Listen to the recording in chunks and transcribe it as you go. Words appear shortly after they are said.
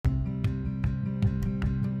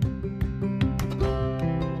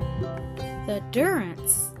The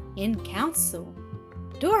Durrants in council.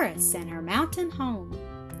 Doris and her mountain home.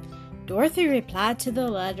 Dorothy replied to the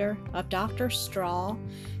letter of Dr. Straw,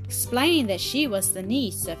 explaining that she was the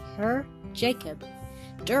niece of Herr Jacob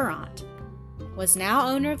Durrant, was now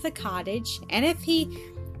owner of the cottage, and if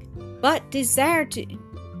he but desired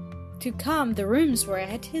to come, the rooms were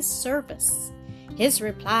at his service. His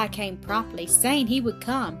reply came promptly, saying he would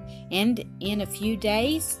come, and in a few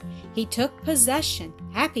days he took possession,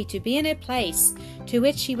 happy to be in a place to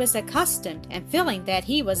which he was accustomed, and feeling that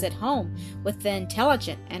he was at home with the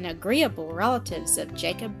intelligent and agreeable relatives of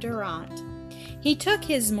Jacob Durrant. He took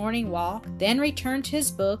his morning walk, then returned to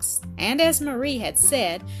his books, and, as Marie had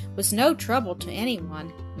said, was no trouble to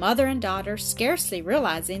anyone, mother and daughter scarcely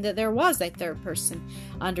realizing that there was a third person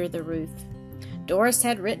under the roof. Doris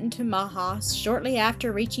had written to Maha shortly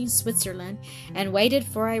after reaching Switzerland and waited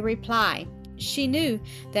for a reply. She knew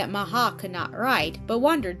that Maha could not write, but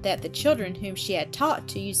wondered that the children whom she had taught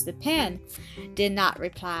to use the pen did not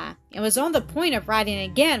reply, and was on the point of writing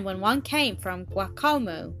again when one came from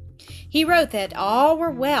Giacomo. He wrote that all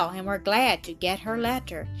were well and were glad to get her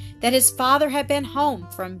letter, that his father had been home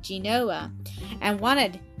from Genoa and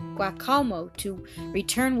wanted Giacomo to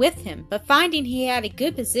return with him, but finding he had a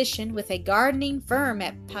good position with a gardening firm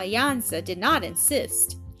at Piacenza, did not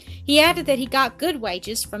insist. He added that he got good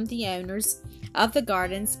wages from the owners of the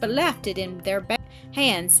gardens, but left it in their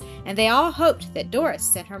hands, and they all hoped that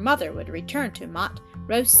Doris and her mother would return to Monte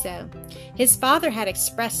Rosso. His father had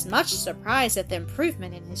expressed much surprise at the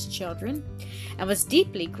improvement in his children, and was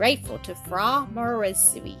deeply grateful to Frau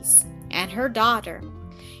Maurizis and her daughter.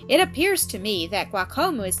 It appears to me that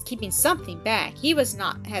Giacomo is keeping something back. He has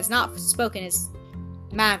not spoken his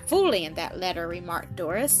mind fully in that letter, remarked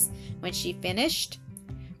Doris, when she finished.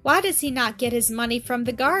 Why does he not get his money from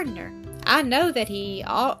the gardener? I know that he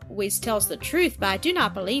always tells the truth, but I do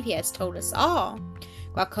not believe he has told us all.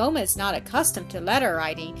 Giacomo is not accustomed to letter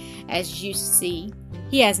writing, as you see.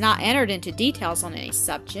 He has not entered into details on any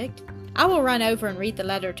subject. I will run over and read the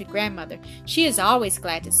letter to grandmother. She is always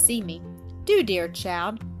glad to see me. Do, dear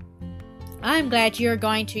child. I am glad you are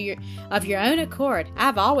going of your own accord. I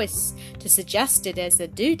have always to suggest it as a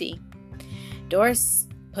duty. Doris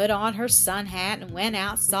put on her sun hat and went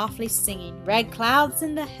out softly singing, "Red clouds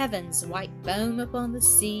in the heavens, white foam upon the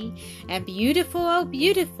sea, and beautiful, oh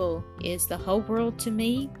beautiful, is the whole world to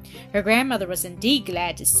me." Her grandmother was indeed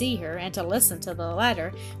glad to see her and to listen to the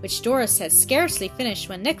letter, which Doris had scarcely finished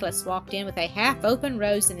when Nicholas walked in with a half-open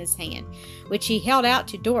rose in his hand, which he held out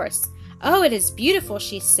to Doris. "Oh, it is beautiful,"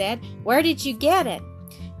 she said. "Where did you get it?"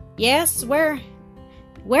 "Yes, where,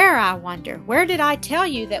 I wonder? Where did I tell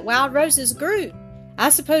you that wild roses grew? I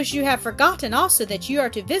suppose you have forgotten also that you are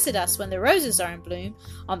to visit us when the roses are in bloom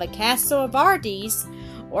on the castle of Ardise,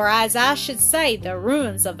 or as I should say, the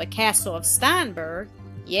ruins of the castle of Steinberg."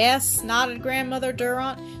 "Yes," nodded Grandmother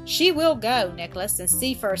Durrant. "She will go, Nicholas, and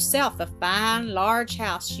see for herself the fine, large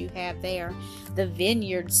house you have there, the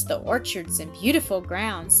vineyards, the orchards, and beautiful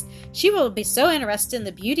grounds. She will be so interested in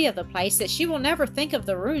the beauty of the place that she will never think of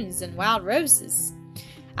the ruins and wild roses."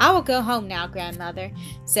 "I will go home now, Grandmother,"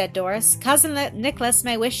 said Doris. "Cousin Nicholas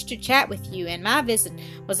may wish to chat with you, and my visit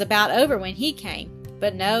was about over when he came."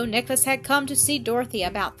 But no, Nicholas had come to see Dorothy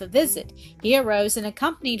about the visit. He arose and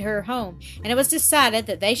accompanied her home, and it was decided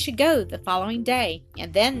that they should go the following day,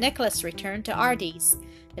 and then Nicholas returned to Ardise.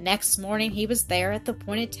 The next morning he was there at the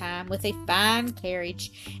appointed time with a fine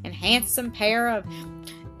carriage and handsome pair of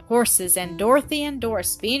horses, and Dorothy and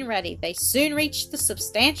Doris being ready, they soon reached the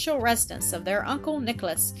substantial residence of their Uncle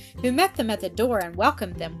Nicholas, who met them at the door and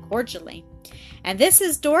welcomed them cordially. "And this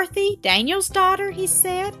is Dorothy, Daniel's daughter," he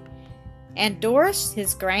said, "and Doris,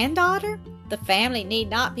 his granddaughter. The family need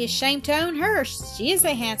not be ashamed to own her. She is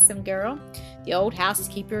a handsome girl." The old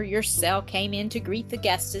housekeeper, Ursel, came in to greet the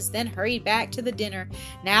guests, then hurried back to the dinner,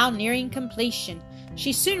 now nearing completion.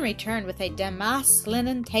 She soon returned with a damask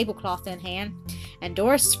linen tablecloth in hand, and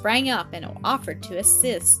Doris sprang up and offered to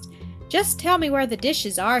assist. "Just tell me where the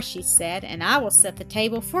dishes are," she said, "and I will set the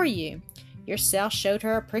table for you." Ursel showed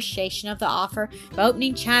her appreciation of the offer of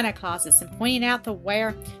opening china closets and pointing out the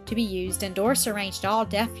ware to be used, and Doris arranged all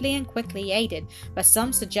deftly and quickly, aided by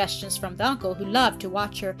some suggestions from the uncle, who loved to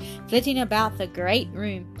watch her flitting about the great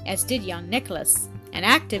room, as did young Nicholas. "An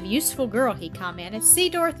active, useful girl," he commented. "See,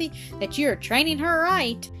 Dorothy, that you are training her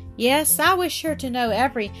right." "Yes, I wish her to know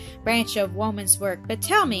every branch of woman's work. But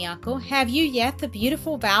tell me, Uncle, have you yet the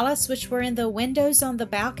beautiful violets which were in the windows on the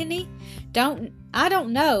balcony?" I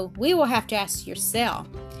don't know. We will have to ask yourself."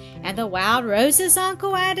 "And the wild roses,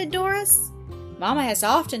 Uncle?" added Doris. "Mamma has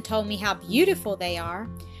often told me how beautiful they are.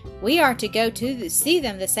 We are to go to see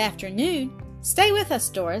them this afternoon." "Stay with us,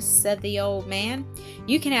 Doris," said the old man.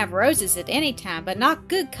 "You can have roses at any time, but not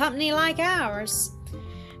good company like ours.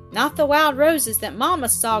 Not the wild roses that Mamma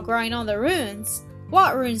saw growing on the ruins."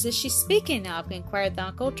 "What ruins is she speaking of?" inquired the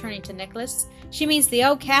uncle, turning to Nicholas. "She means the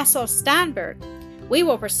old castle of Steinberg. We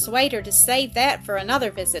will persuade her to save that for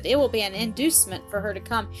another visit. It will be an inducement for her to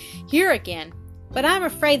come here again." "But I'm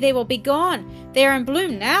afraid they will be gone. They are in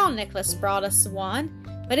bloom now. Nicholas brought us one.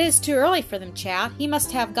 But it is too early for them, child. He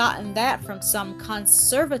must have gotten that from some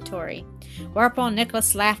conservatory." Whereupon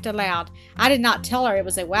Nicholas laughed aloud. "I did not tell her it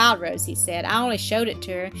was a wild rose," he said. "I only showed it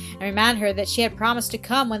to her and reminded her that she had promised to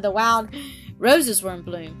come when the wild roses were in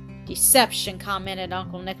bloom." "Deception," commented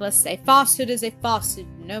Uncle Nicholas. "A falsehood is a falsehood,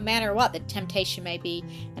 no matter what the temptation may be.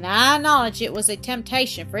 And I acknowledge it was a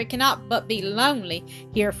temptation, for it cannot but be lonely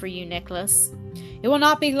here for you, Nicholas. It will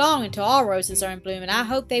not be long until all roses are in bloom, and I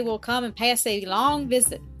hope they will come and pay us a long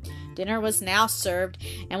visit." Dinner was now served,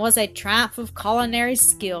 and was a triumph of culinary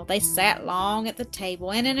skill. They sat long at the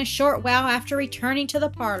table, and in a short while after returning to the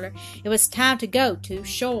parlor, it was time to go to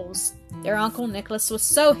Shoal's. Their uncle Nicholas was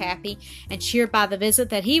so happy and cheered by the visit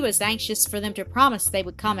that he was anxious for them to promise they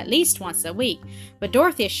would come at least once a week, but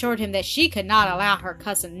Dorothy assured him that she could not allow her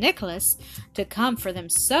cousin Nicholas to come for them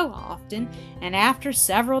so often, and after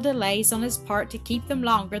several delays on his part to keep them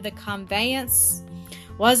longer, the conveyance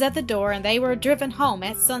was at the door, and they were driven home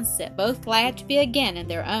at sunset, both glad to be again in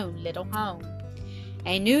their own little home.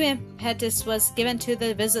 A new impetus was given to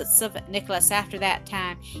the visits of Nicholas after that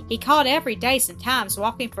time. He called every day, sometimes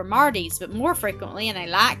walking for Marty's, but more frequently in a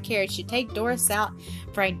light carriage to take Doris out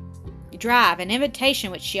for a drive, an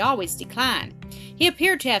invitation which she always declined. He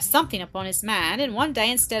appeared to have something upon his mind, and one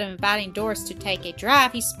day, instead of inviting Doris to take a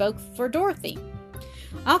drive, he spoke for Dorothy.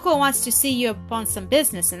 "Uncle wants to see you upon some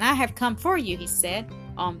business, and I have come for you," he said.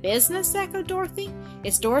 "On business?" echoed Dorothy.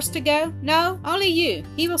 "Is Doris to go?" "No, only you.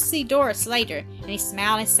 He will see Doris later," and he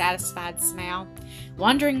smiled a satisfied smile.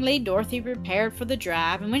 Wonderingly, Dorothy prepared for the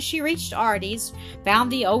drive, and when she reached Artie's,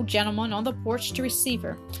 found the old gentleman on the porch to receive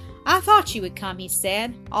her. "I thought you would come," he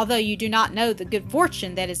said, "although you do not know the good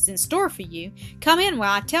fortune that is in store for you. Come in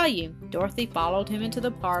while I tell you." Dorothy followed him into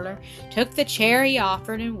the parlor, took the chair he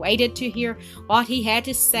offered, and waited to hear what he had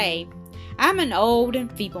to say. "I'm an old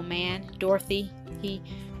and feeble man, Dorothy," he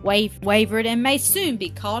wavered, "and may soon be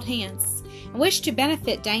called hence, and wish to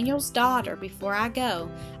benefit Daniel's daughter before I go.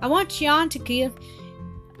 I want Jan to give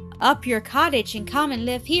up your cottage and come and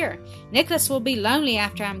live here. Nicholas will be lonely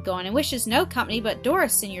after I'm gone, and wishes no company but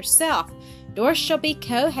Doris and yourself. Doris shall be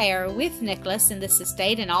co-heir with Nicholas in this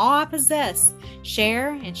estate and all I possess, share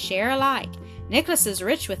and share alike. Nicholas is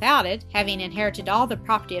rich without it, having inherited all the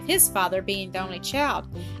property of his father, being the only child.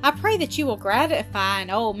 I pray that you will gratify an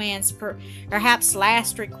old man's perhaps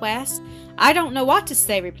last request." "I don't know what to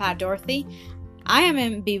say," replied Dorothy. "I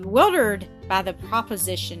am bewildered by the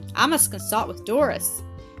proposition. I must consult with Doris."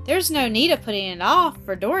 "There's no need of putting it off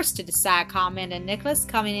for Doris to decide," commented Nicholas,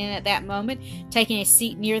 coming in at that moment, taking a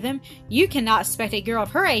seat near them. "You cannot expect a girl of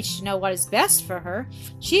her age to know what is best for her."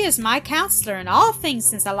 "She is my counselor in all things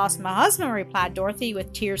since I lost my husband," replied Dorothy,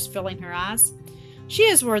 with tears filling her eyes. "She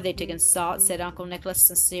is worthy to consult," said Uncle Nicholas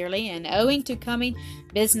sincerely, "and owing to coming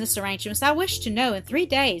business arrangements, I wish to know in 3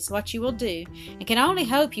 days what you will do, and can only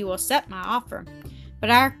hope you will accept my offer." "But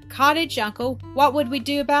our cottage, Uncle, what would we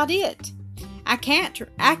do about it?" I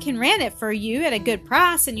can rent it for you at a good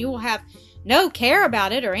price, and you will have no care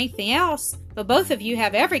about it or anything else, but both of you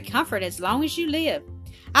have every comfort as long as you live."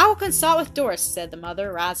 "I will consult with Doris," said the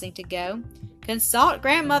mother, rising to go. "Consult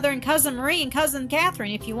Grandmother and Cousin Marie and Cousin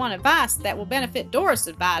Catherine if you want advice that will benefit Doris,"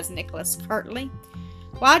 advised Nicholas curtly.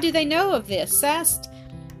 "Why do they know of this?" asked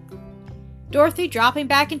Dorothy, dropping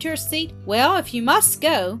back into her seat. "Well, if you must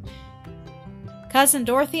go, Cousin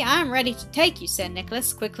Dorothy, I am ready to take you," said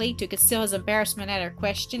Nicholas, quickly, to conceal his embarrassment at her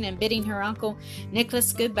question, and bidding her Uncle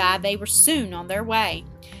Nicholas good-bye, they were soon on their way.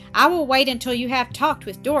 "I will wait until you have talked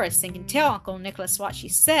with Doris, and can tell Uncle Nicholas what she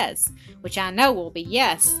says, which I know will be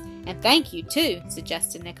yes. And thank you, too,"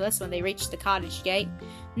 suggested Nicholas, when they reached the cottage gate.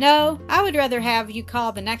 "No, I would rather have you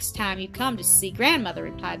call the next time you come to see Grandmother,"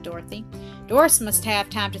 replied Dorothy. Doris must have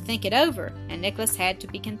time to think it over, and Nicholas had to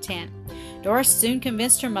be content. Doris soon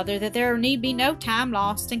convinced her mother that there need be no time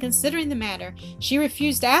lost in considering the matter. She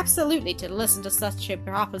refused absolutely to listen to such a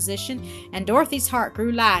proposition, and Dorothy's heart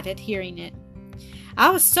grew light at hearing it. "I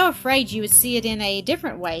was so afraid you would see it in a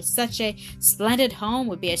different way. Such a splendid home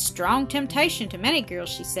would be a strong temptation to many girls,"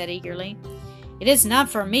 she said eagerly. "It is none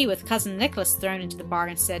for me, with Cousin Nicholas thrown into the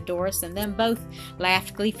bargain," said Doris, and then both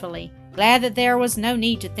laughed gleefully, glad that there was no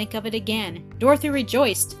need to think of it again. Dorothy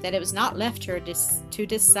rejoiced that it was not left her to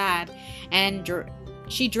decide, and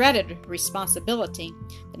She dreaded responsibility.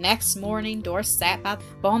 The next morning, Doris sat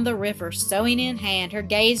upon the river, sewing in hand. Her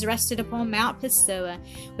gaze rested upon Mount Pisgah,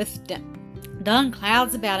 with dun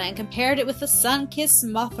clouds about it, and compared it with the sun-kissed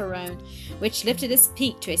Matterhorn, which lifted its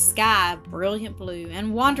peak to a sky of brilliant blue,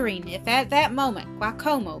 and wondering if at that moment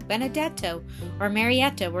Giacomo, Benedetto, or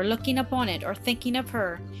Marietta were looking upon it or thinking of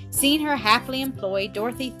her. Seeing her happily employed,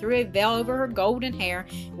 Dorothy threw a veil over her golden hair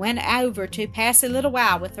and went over to pass a little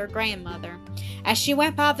while with her grandmother. As she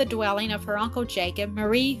went by the dwelling of her Uncle Jacob,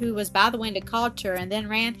 Marie, who was by the window, called to her, and then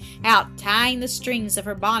ran out, tying the strings of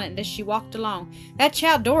her bonnet as she walked along. "That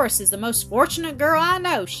child Doris is the most fortunate girl I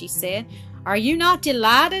know," she said. "Are you not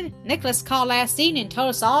delighted? Nicholas called last evening and told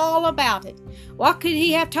us all about it." "What could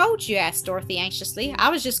he have told you?" asked Dorothy anxiously. "I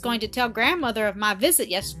was just going to tell grandmother of my visit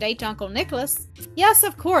yesterday to Uncle Nicholas." "Yes,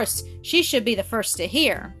 of course. She should be the first to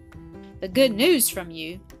hear the good news from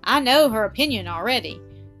you. I know her opinion already."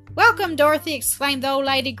 "Welcome, Dorothy!" exclaimed the old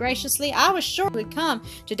lady graciously. "I was sure you would come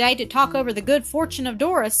today to talk over the good fortune of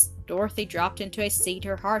Doris." Dorothy dropped into a seat,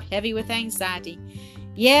 her heart heavy with anxiety.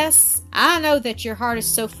 "Yes, I know that your heart is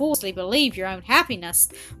so foolishly believe your own happiness,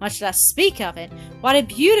 much less speak of it. What a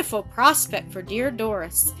beautiful prospect for dear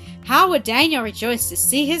Doris! How would Daniel rejoice to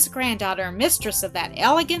see his granddaughter mistress of that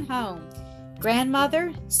elegant home!"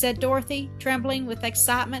 "Grandmother," said Dorothy, trembling with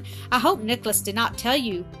excitement, "I hope Nicholas did not tell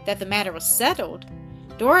you that the matter was settled."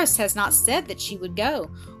 "Doris has not said that she would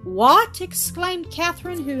go." "What!" exclaimed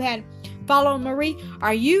Catherine, who had followed Marie.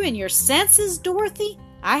 "Are you in your senses, Dorothy?"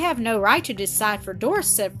 "I have no right to decide for Doris,"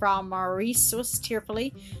 said Frau Mauritius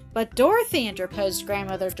tearfully. "But Dorothy," interposed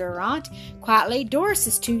Grandmother Durand quietly, "Doris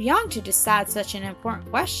is too young to decide such an important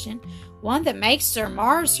question, one that makes or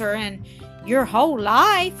mars her and your whole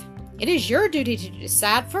life. It is your duty to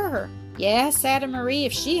decide for her." "Yes," added Marie,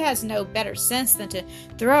 "if she has no better sense than to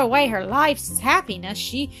throw away her life's happiness,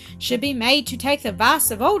 she should be made to take the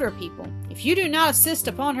advice of older people. If you do not insist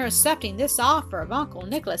upon her accepting this offer of Uncle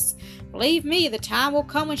Nicholas, believe me, the time will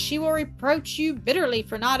come when she will reproach you bitterly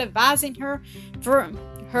for not advising her for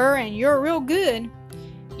her and your real good."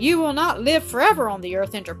 "You will not live forever on the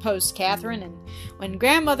earth," interposed Catherine, "and when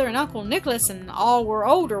Grandmother and Uncle Nicholas and all our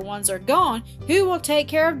older ones are gone, who will take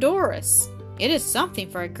care of Doris?" It is something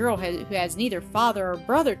for a girl who has neither father or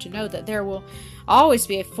brother to know that there will always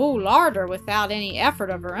be a full larder without any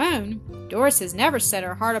effort of her own. "Doris has never set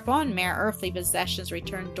her heart upon mere earthly possessions,"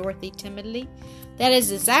 returned Dorothy timidly. "That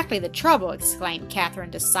is exactly the trouble," exclaimed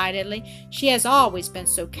Catherine decidedly. "She has always been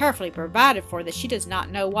so carefully provided for that she does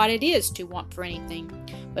not know what it is to want for anything.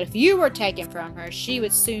 But if you were taken from her, she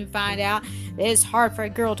would soon find out that it is hard for a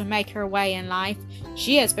girl to make her way in life.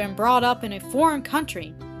 She has been brought up in a foreign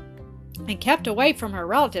country and kept away from her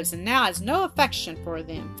relatives, and now has no affection for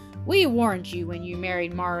them. We warned you when you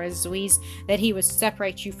married Maurice Louise that he would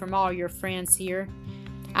separate you from all your friends here."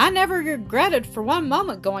 "I never regretted for one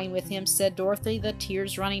moment going with him," said Dorothy, the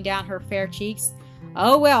tears running down her fair cheeks.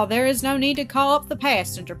 "Oh, well, there is no need to call up the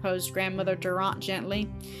past," interposed Grandmother Durand gently.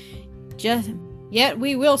 "Yet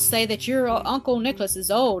we will say that your Uncle Nicholas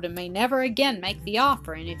is old and may never again make the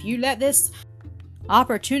offer, and if you let this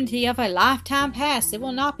opportunity of a lifetime pass, it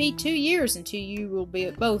will not be 2 years until you will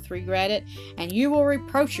both regret it, and you will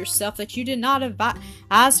reproach yourself that you did not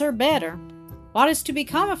advise her better." "What is to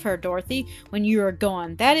become of her, Dorothy, when you are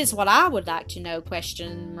gone? That is what I would like to know,"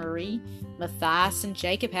 questioned Marie. "Matthias and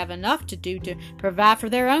Jacob have enough to do to provide for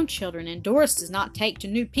their own children, and Doris does not take to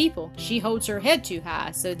new people. She holds her head too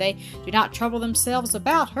high, so they do not trouble themselves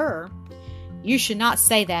about her." "You should not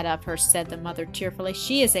say that of her," said the mother tearfully.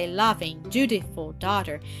 "She is a loving, dutiful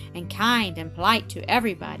daughter, and kind and polite to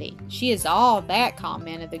everybody." "She is all that,"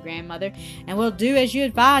 commented the grandmother, "and will do as you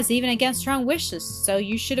advise even against her own wishes, so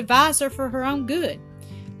you should advise her for her own good."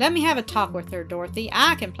 "Let me have a talk with her, Dorothy.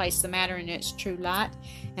 I can place the matter in its true light,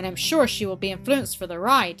 and am sure she will be influenced for the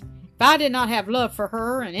right. If I did not have love for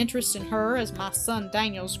her and interest in her as my son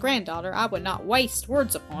Daniel's granddaughter, I would not waste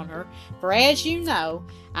words upon her, for as you know,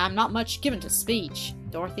 I am not much given to speech."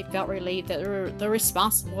 Dorothy felt relieved that the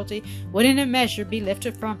responsibility would in a measure be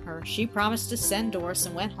lifted from her. She promised to send Doris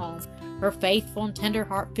and went home, her faithful and tender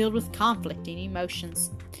heart filled with conflicting emotions.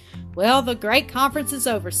 "Well, the great conference is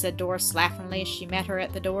over," said Doris laughingly as she met her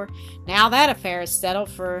at the door. "Now that affair is settled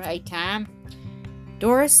for a time."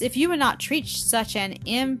 "Doris, if you would not treat such an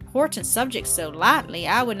important subject so lightly,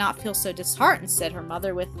 I would not feel so disheartened," said her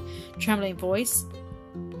mother with trembling voice.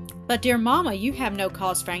 "But, dear mamma, you have no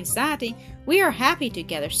cause for anxiety. We are happy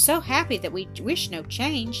together, so happy that we wish no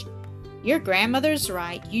change." "Your grandmother is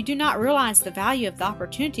right. You do not realize the value of the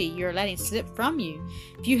opportunity you are letting slip from you.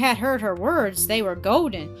 If you had heard her words, they were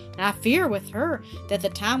golden, and I fear with her that the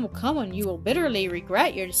time will come when you will bitterly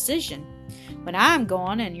regret your decision." When I am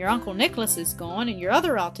gone, and your Uncle Nicholas is gone, and your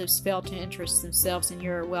other relatives fail to interest themselves in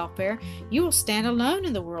your welfare, you will stand alone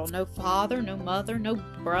in the world. No father, no mother, no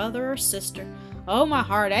brother or sister. Oh, my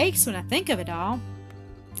heart aches when I think of it all."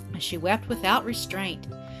 And she wept without restraint.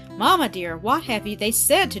 "Mamma, dear, what have they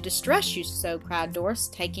said to distress you so?" cried Doris,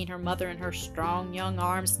 taking her mother in her strong young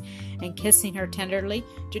arms and kissing her tenderly.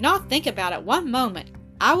 "Do not think about it one moment.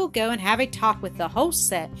 I will go and have a talk with the whole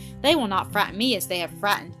set. They will not frighten me as they have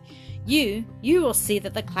frightened you. You will see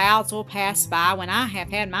that the clouds will pass by when I have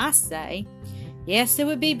had my say. Yes, it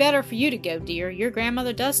would be better for you to go, dear. Your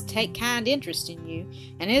grandmother does take kind interest in you,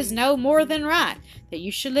 and it is no more than right that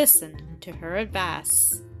you should listen to her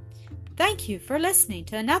advice." Thank you for listening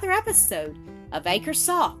to another episode of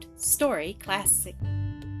Acresoft Story Classic.